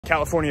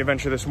California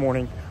adventure this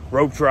morning,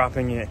 rope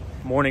dropping it.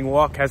 Morning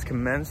walk has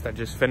commenced. I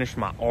just finished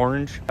my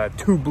orange,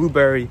 2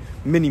 blueberry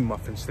mini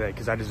muffins today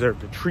because I deserve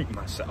to treat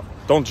myself.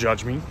 Don't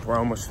judge me. We're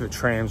almost to the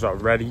trams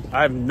already.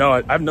 I have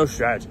no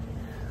strategy.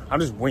 I'm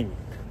just winging.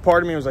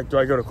 Part of me was like, do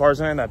I go to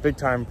Carsland, that big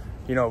time,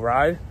 you know,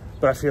 ride?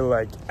 But I feel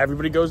like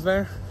everybody goes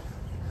there.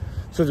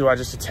 So do I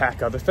just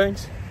attack other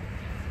things?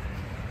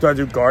 Do I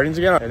do Guardians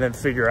again and then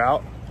figure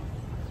out?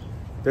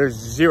 There's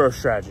zero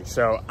strategy.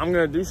 So I'm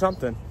gonna do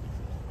something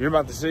you're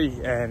about to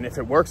see, and if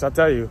it works, I'll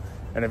tell you.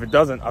 And if it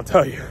doesn't, I'll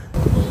tell you.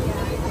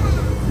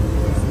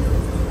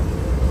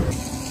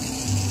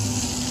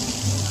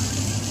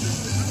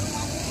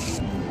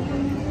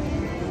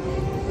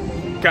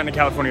 Got into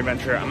California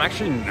Adventure. I'm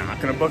actually not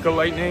gonna book a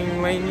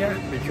lightning lane yet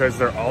because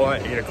they're all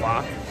at 8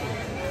 o'clock.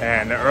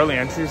 And the early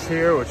entries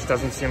here, which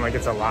doesn't seem like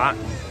it's a lot.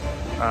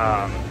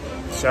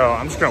 So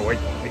I'm just gonna wait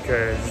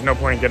because there's no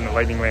point in getting a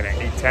lightning lane at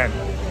 8:10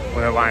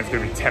 when the line's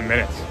gonna be 10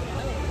 minutes.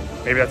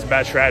 Maybe that's a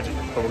bad strategy,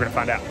 but we're gonna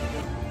find out.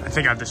 I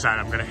think I've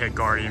decided I'm gonna hit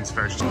Guardians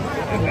first.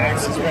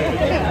 Max is ready.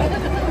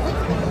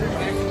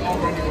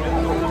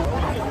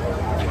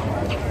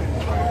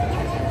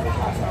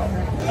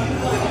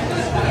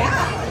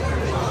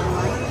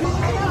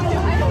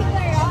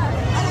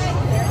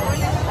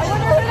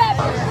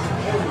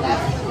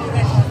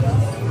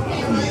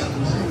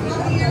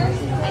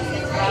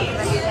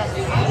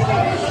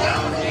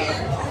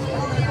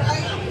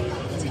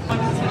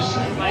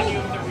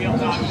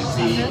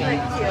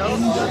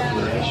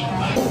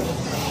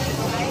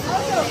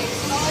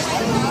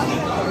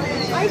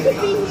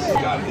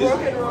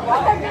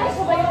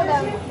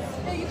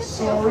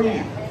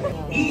 Sorry.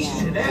 Each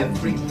and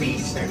every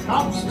piece that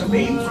comes to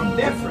me from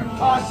different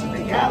parts of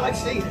the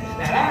galaxy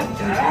that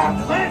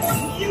let's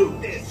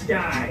shoot this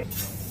guy.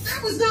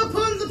 That was not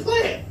part of the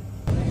plan.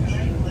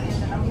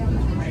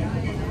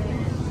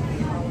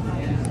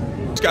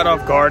 Just got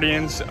off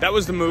Guardians. That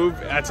was the move.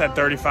 That's at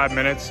 35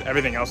 minutes.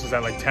 Everything else is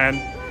at like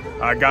 10.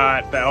 I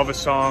got the Elvis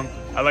song.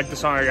 I like the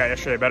song I got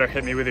yesterday, Better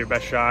Hit Me With Your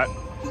Best Shot.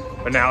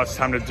 But now it's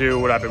time to do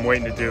what I've been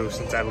waiting to do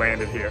since I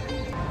landed here.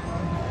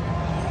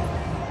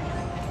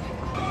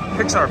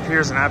 Pixar Pier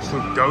is an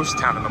absolute ghost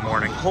town in the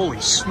morning. Holy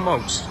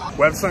smokes.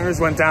 Web slingers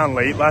went down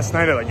late last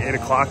night at like 8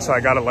 o'clock, so I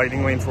got a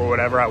lightning lane for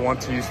whatever I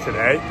want to use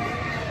today.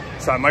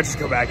 So I might just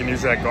go back and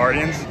use it at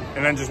Guardians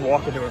and then just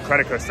walk into a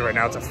credit coaster right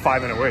now. It's a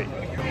 5-minute wait.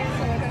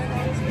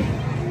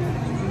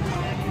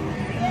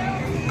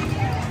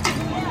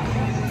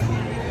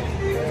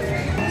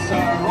 So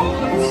roll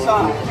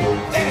inside.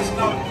 There's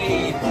no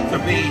need to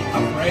be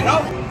afraid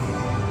of.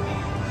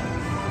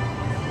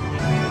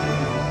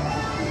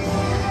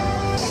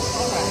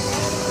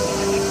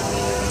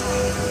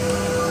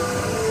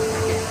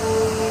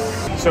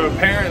 So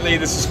apparently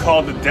this is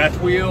called the death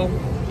wheel,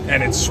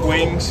 and it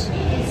swings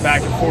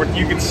back and forth.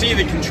 You can see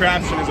the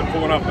contraption as it's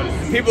pulling up, but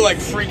people like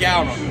freak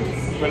out on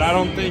it. But I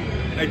don't think,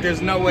 like there's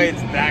no way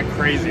it's that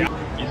crazy.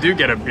 You do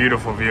get a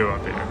beautiful view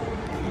up here.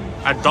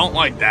 I don't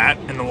like that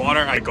in the water.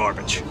 I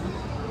garbage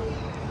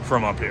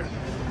from up here.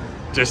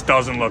 Just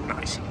doesn't look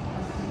nice.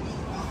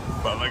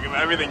 But look at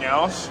everything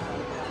else.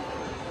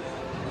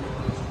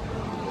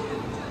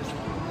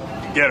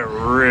 You get a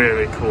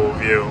really cool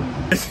view.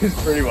 This is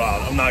pretty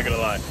wild, I'm not gonna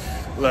lie.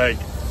 Like,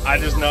 I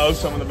just know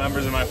some of the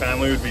members of my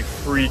family would be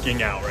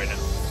freaking out right now.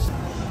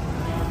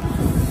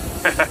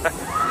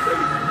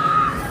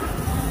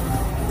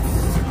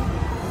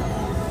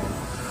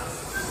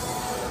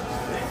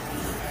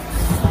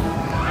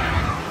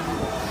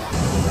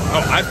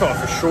 Oh, I thought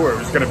for sure it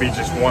was gonna be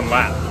just one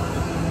lap.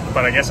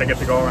 But I guess I get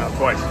to go around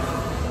twice.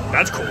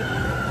 That's cool.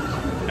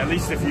 At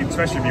least if you,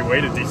 especially if you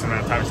wait a decent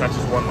amount of time, it's not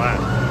just one lap.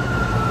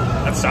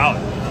 That's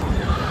solid.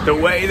 The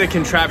way the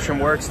contraption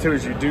works too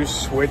is you do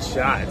switch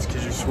sides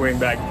because you swing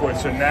back and forth.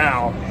 So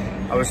now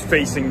I was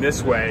facing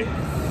this way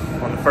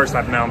on the first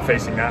lap, now I'm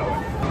facing that way.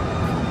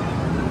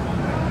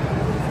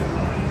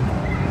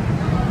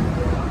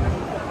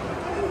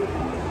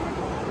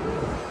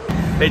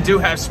 They do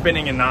have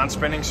spinning and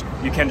non-spinning. So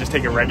you can just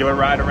take a regular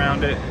ride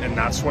around it and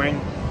not swing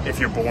if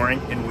you're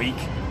boring and weak.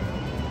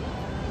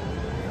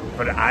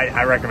 But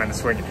I recommend the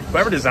swinging.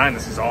 Whoever designed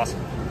this is awesome.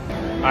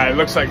 It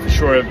looks like for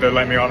sure they'll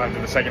let me off after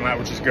the second lap,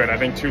 which is good. I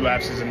think 2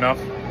 laps is enough.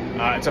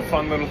 It's a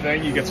fun little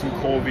thing. You get some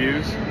cool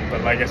views.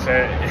 But like I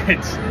said,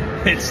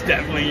 it's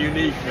definitely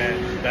unique,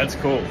 man. That's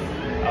cool.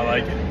 I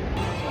like it.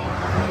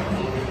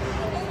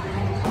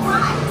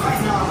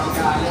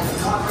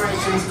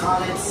 Corporations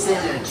call it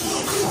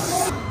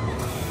synergy.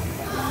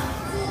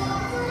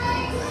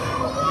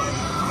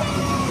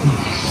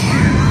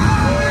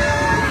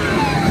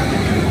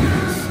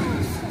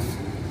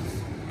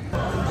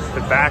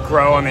 The back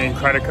row on the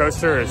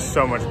Incredicoaster is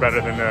so much better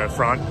than the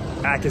front.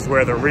 Back is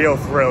where the real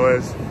thrill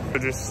is.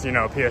 Just, you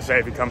know, PSA,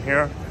 if you come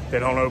here, they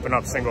don't open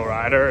up single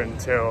rider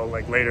until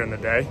like later in the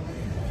day.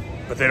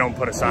 But they don't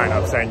put a sign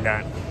up saying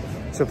that.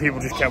 So people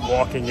just kept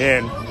walking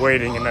in,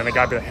 waiting, and then the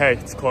guy be like, hey,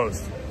 it's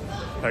closed.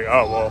 Like,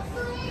 oh, well,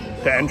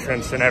 the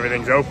entrance and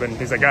everything's open.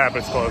 He's like, ah, but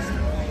it's closed.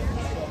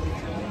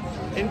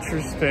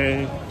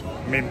 Interesting.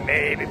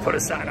 Maybe put a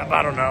sign up.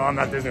 I don't know. I'm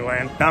not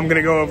Disneyland. Now I'm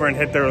gonna go over and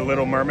hit their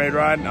Little Mermaid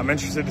ride. I'm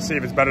interested to see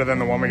if it's better than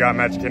the one we got in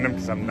Magic Kingdom,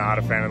 because I'm not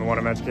a fan of the one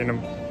in Magic Kingdom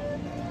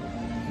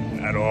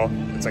at all.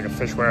 It's like a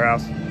fish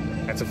warehouse.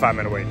 It's a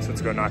 5-minute wait, so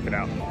let's go knock it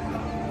out.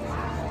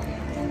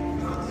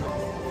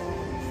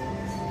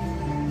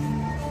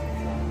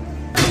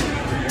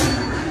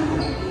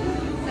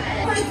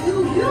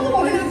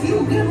 If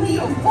you give me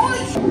a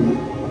voice.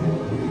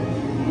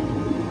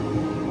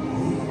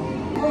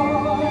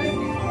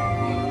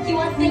 You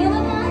want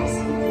thingamabobs?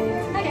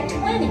 I got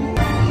 20.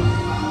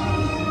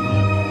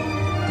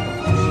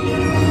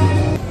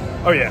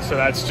 Oh yeah, so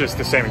that's just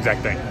the same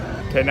exact thing.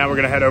 Okay, now we're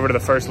gonna head over to the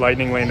first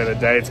lightning lane of the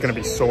day. It's gonna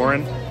be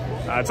Soarin'.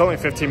 It's only a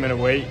 15-minute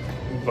wait,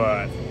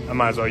 but I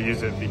might as well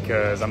use it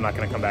because I'm not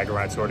gonna come back and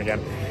ride Soarin' again.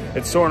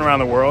 It's Soarin' around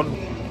the world,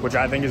 which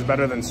I think is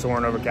better than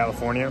Soarin' over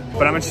California.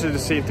 But I'm interested to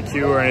see if the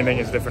queue or anything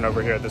is different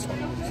over here at this one.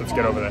 So let's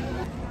get over there.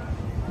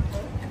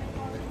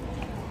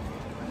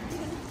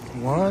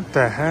 What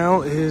the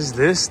hell is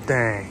this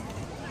thing?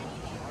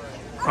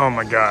 Oh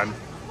my God.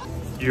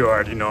 You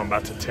already know I'm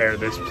about to tear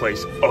this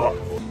place up.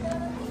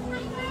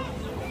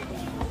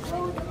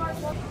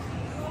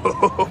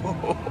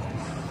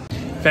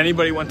 If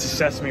anybody went to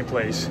Sesame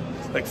Place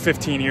like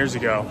 15 years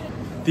ago,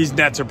 these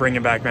nets are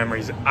bringing back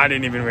memories I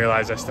didn't even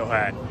realize I still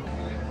had.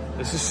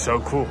 This is so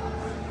cool.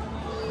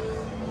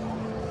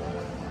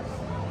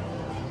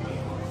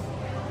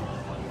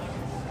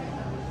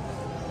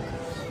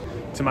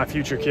 To my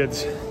future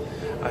kids,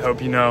 I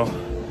hope you know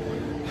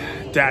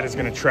Dad is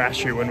gonna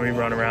trash you when we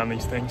run around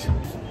these things.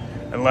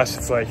 Unless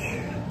it's like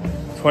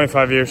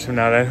 25 years from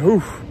now, then,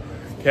 whew,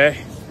 okay?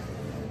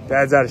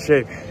 Dad's out of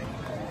shape.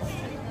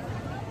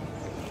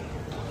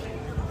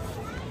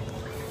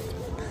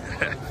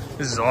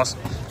 This is awesome.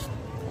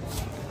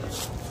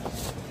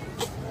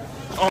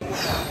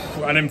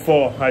 Oh, I didn't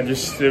fall.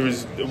 It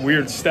was a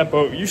weird step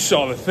over. You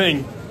saw the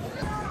thing.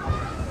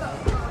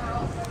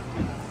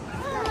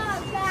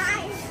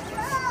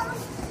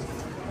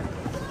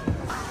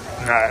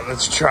 All right,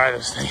 let's try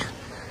this thing.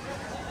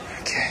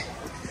 Okay.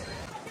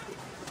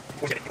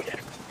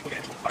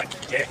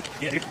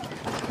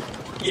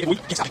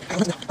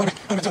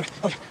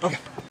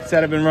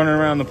 Said I've been running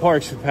around the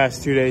parks for the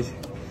past 2 days.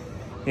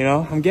 You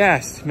know, I'm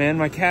gassed, man.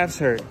 My calves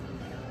hurt.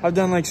 I've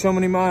done like so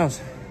many miles.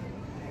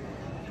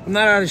 I'm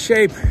not out of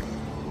shape.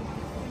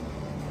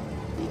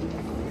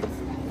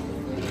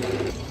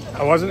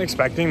 I wasn't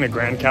expecting the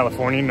Grand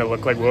Californian to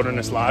look like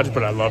Wilderness Lodge,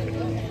 but I love it.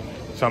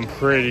 So I'm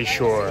pretty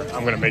sure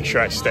I'm gonna make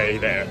sure I stay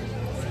there.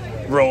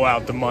 Roll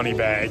out the money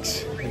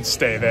bags and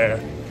stay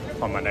there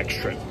on my next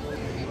trip.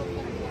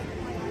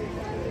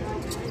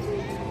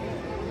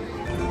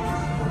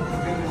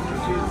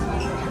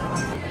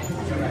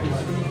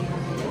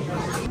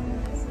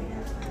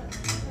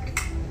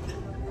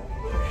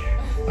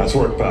 Nice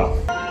work, pal.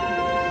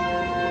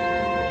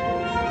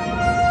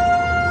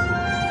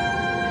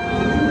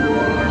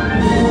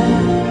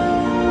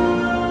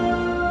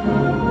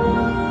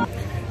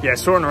 Yeah,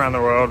 Soarin' around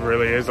the world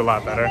really is a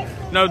lot better.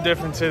 No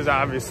differences,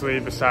 obviously,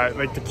 besides,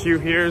 like the queue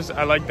here's,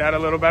 I like that a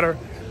little better.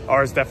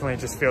 Ours definitely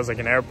just feels like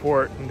an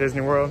airport in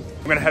Disney World.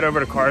 I'm gonna head over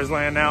to Cars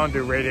Land now and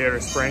do Radiator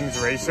Springs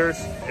Racers.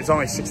 It's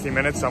only 60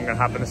 minutes, so I'm gonna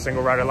hop in the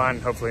single rider line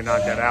and hopefully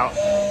knock that out.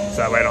 So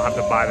that way I don't have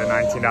to buy the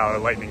 $19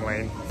 lightning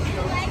lane.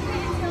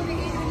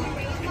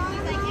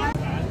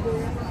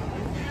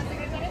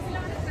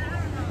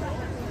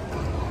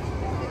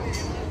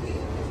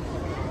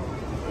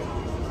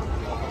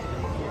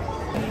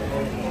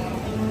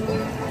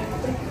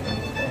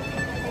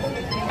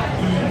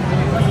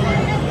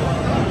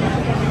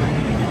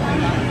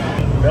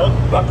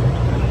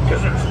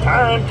 Because it's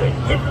time to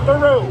hit the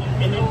road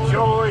and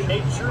enjoy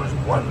nature's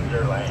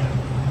wonderland.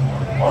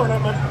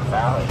 Ornament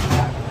Valley.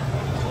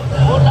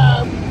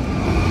 Hola.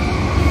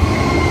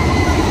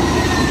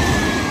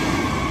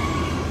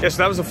 Yeah, so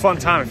that was a fun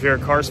time. If you're a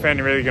Cars fan,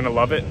 you're really gonna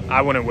love it.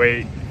 I wouldn't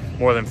wait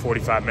more than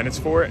 45 minutes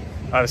for it.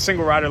 The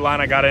single rider line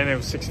I got in, it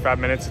was 65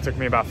 minutes. It took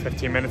me about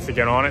 15 minutes to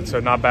get on it, so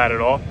not bad at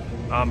all.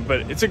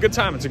 But it's a good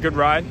time, it's a good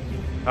ride.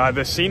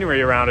 The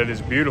scenery around it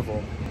is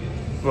beautiful.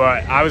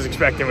 But I was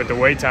expecting with the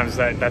wait times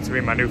that to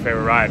be my new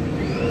favorite ride.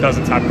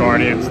 Doesn't top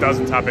Guardians,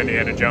 doesn't top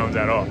Indiana Jones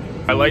at all.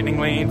 My lightning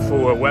lane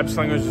for Web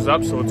Slingers is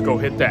up, so let's go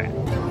hit that.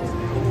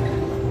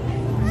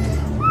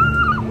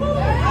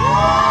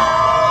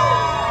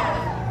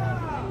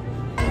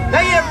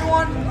 Hey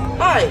everyone!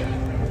 Hi!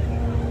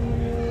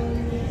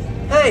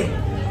 Hey,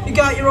 you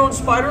got your own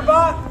spider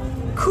bot?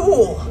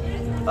 Cool!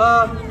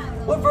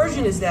 What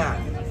version is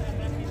that?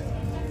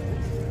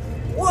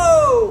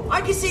 Whoa! I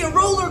can see a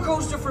roller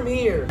coaster from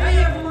here!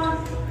 Hey everyone!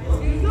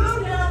 Here you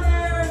go down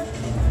there!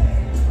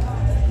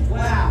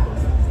 Wow!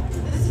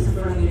 This is a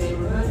friendly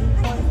neighborhood.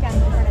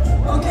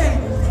 Okay,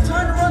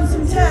 time to run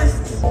some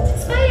tests!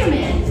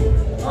 Spider-Man,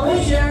 Oh,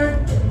 hey Sharon!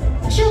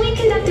 shall we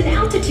conduct an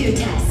altitude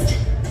test?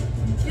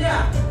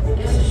 Yeah, I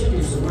guess I should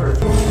do some work.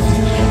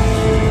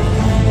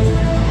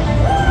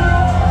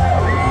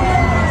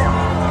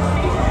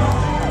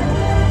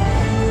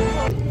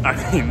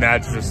 I mean,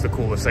 that's just the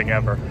coolest thing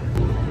ever.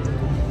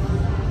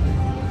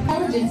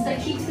 intelligence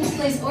that keeps this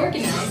place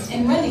organized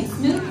and running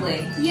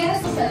smoothly.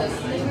 Yes, so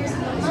there's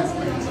no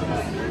husband.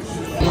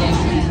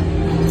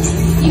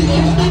 You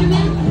here,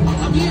 Spider-Man?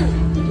 I'm here.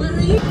 Where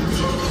are you?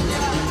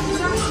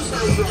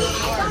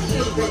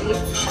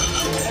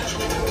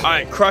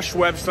 Alright, crushed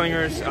web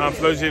slingers. For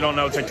those of you who don't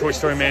know, it's like Toy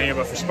Story Mania,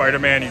 but for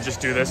Spider-Man, you just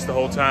do this the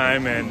whole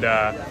time and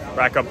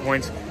rack up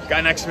points.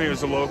 Guy next to me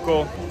was a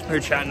local. We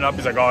were chatting up.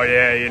 He's like, oh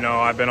yeah, you know,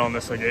 I've been on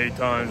this like 8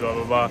 times, blah,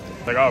 blah, blah.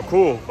 Like, oh,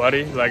 cool,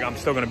 buddy. Like, I'm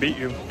still gonna beat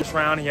you. This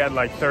round, he had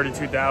like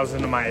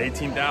 32,000 to my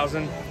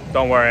 18,000.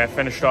 Don't worry, I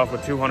finished off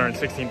with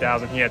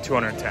 216,000. He had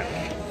 210.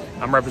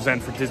 I'm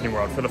representing for Disney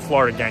World, for the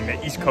Florida gang,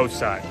 the East Coast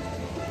side.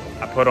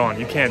 I put on,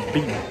 you can't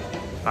beat me.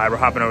 All right, we're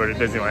hopping over to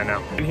Disneyland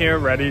now. In here,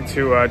 ready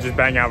to just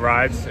bang out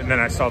rides, and then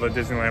I saw the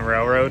Disneyland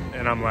Railroad,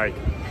 and I'm like,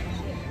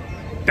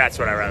 that's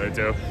what I'd rather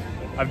do.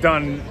 I've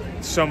done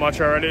so much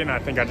already, and I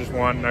think I just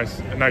want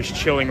a nice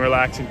chilling,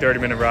 relaxing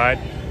 30-minute ride.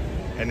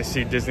 And to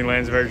see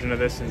Disneyland's version of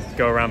this and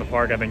go around the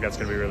park, I think that's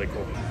gonna be really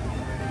cool.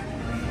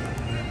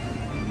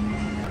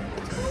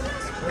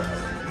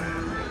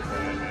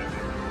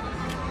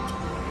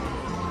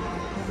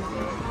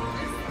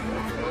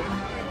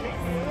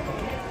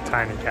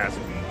 Tiny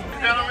castle.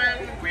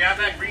 Gentlemen, we have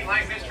that green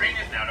light. This train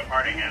is now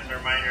departing. As a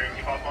reminder,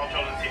 keep all small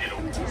children seated.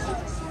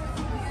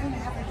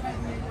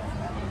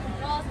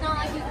 Well, it's not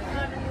like you can go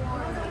to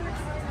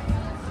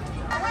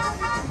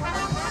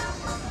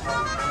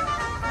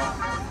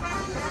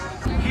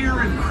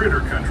Here in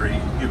Critter Country,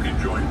 you can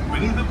join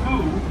Winnie the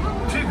Pooh,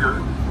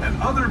 Tigger,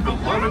 and other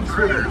beloved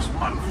critters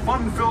on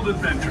fun-filled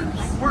adventures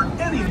where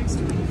any...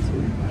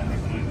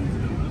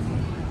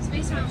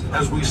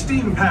 As we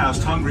steam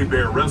past Hungry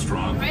Bear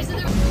Restaurant, Ladies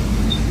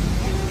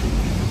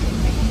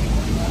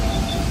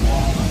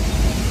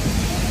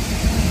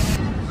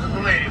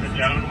and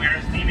gentlemen, we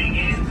are steaming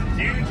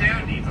into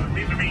Town Depot.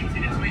 Please remain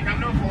seated so we come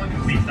no full and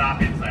complete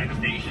stop inside the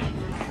station.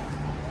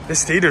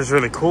 This theater's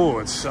really cool.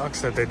 It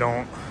sucks that they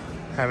don't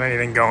have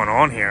anything going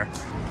on here.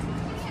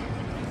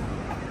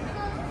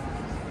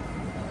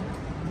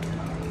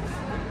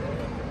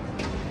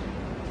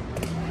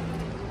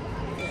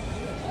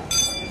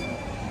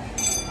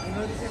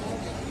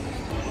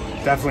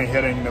 Definitely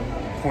hitting the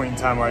point in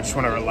time where I just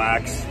want to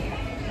relax.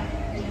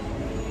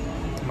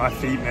 My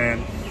feet,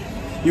 man.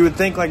 You would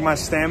think like my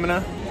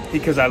stamina,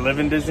 because I live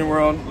in Disney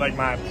World, like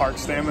my park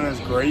stamina is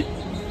great.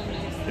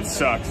 It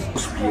sucks.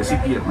 Los pies y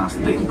piernas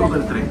dentro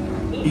del tren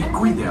y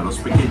cuide a los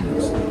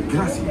pequeños.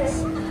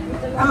 Gracias.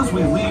 As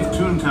we leave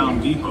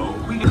Toontown Depot,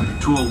 we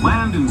get to a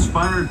land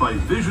inspired by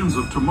visions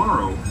of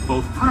tomorrow,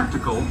 both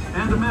practical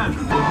and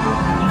imagined.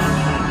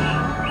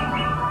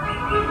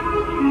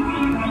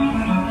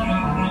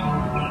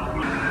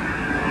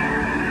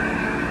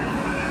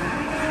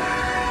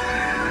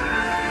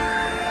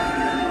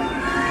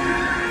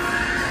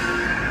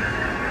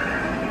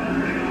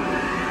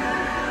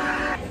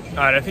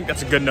 Alright, I think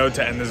that's a good note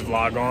to end this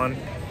vlog on.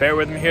 Bear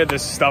with me here,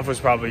 this stuff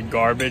was probably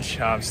garbage.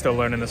 I'm still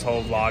learning this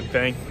whole vlog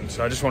thing.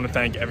 So I just want to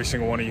thank every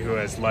single one of you who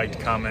has liked,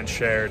 commented,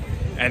 shared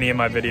any of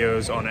my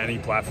videos on any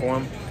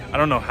platform. I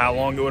don't know how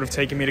long it would have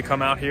taken me to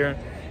come out here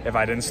if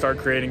I didn't start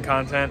creating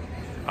content.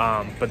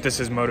 But this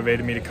has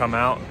motivated me to come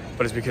out,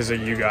 but it's because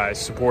of you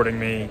guys supporting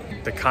me.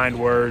 The kind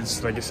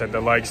words, like I said,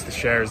 the likes, the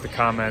shares, the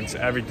comments,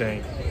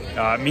 everything.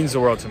 It means the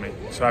world to me.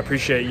 So I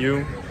appreciate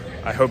you.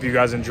 I hope you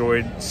guys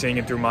enjoyed seeing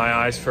it through my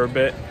eyes for a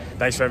bit.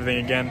 Thanks for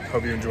everything again.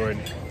 Hope you enjoyed.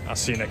 I'll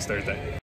see you next Thursday.